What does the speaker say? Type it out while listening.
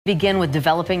Begin with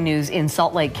developing news in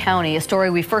Salt Lake County, a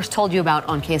story we first told you about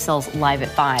on KSL's Live at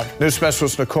 5. News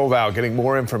specialist Nicole Vowell getting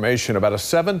more information about a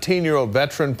 17-year-old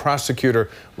veteran prosecutor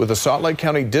with the Salt Lake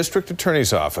County District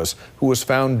Attorney's Office who was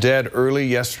found dead early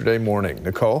yesterday morning.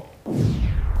 Nicole?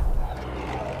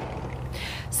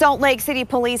 Salt Lake City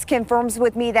Police confirms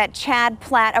with me that Chad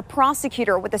Platt, a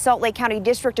prosecutor with the Salt Lake County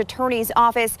District Attorney's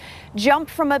Office,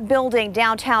 jumped from a building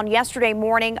downtown yesterday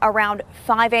morning around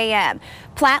 5 a.m.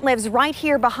 Platt lives right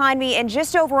here behind me, and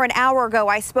just over an hour ago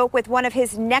I spoke with one of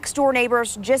his next door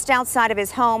neighbors just outside of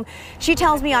his home. She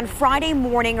tells me on Friday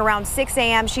morning around 6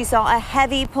 a.m. she saw a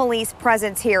heavy police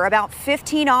presence here, about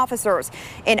 15 officers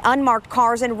in unmarked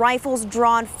cars and rifles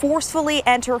drawn forcefully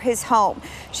enter his home.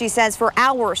 She says for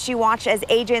hours she watched as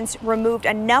agents removed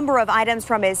a number of items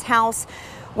from his house.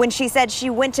 When she said she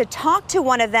went to talk to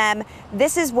one of them,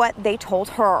 this is what they told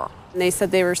her. They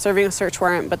said they were serving a search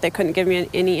warrant, but they couldn't give me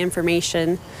any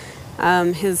information.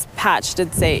 His patch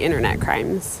did say internet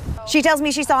crimes. She tells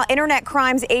me she saw internet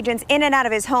crimes agents in and out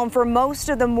of his home for most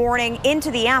of the morning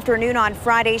into the afternoon on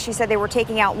Friday. She said they were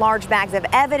taking out large bags of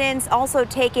evidence, also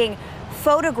taking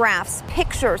photographs,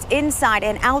 pictures inside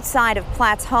and outside of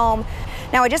Platt's home.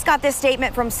 Now, I just got this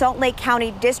statement from Salt Lake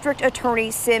County District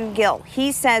Attorney Sim Gill.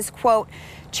 He says, quote,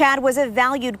 Chad was a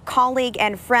valued colleague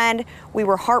and friend. We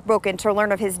were heartbroken to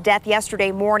learn of his death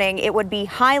yesterday morning. It would be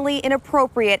highly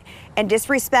inappropriate and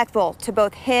disrespectful to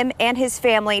both him and his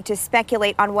family to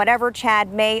speculate on whatever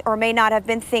Chad may or may not have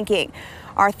been thinking.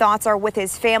 Our thoughts are with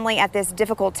his family at this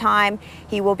difficult time.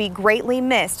 He will be greatly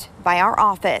missed by our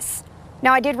office.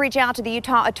 Now, I did reach out to the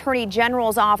Utah Attorney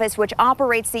General's office, which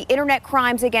operates the Internet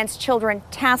Crimes Against Children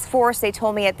Task Force. They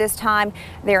told me at this time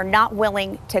they are not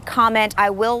willing to comment.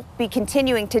 I will be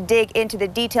continuing to dig into the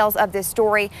details of this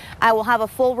story. I will have a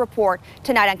full report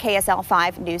tonight on KSL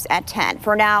 5 News at 10.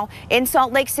 For now, in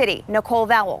Salt Lake City, Nicole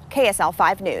Vowell, KSL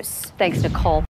 5 News. Thanks, Nicole.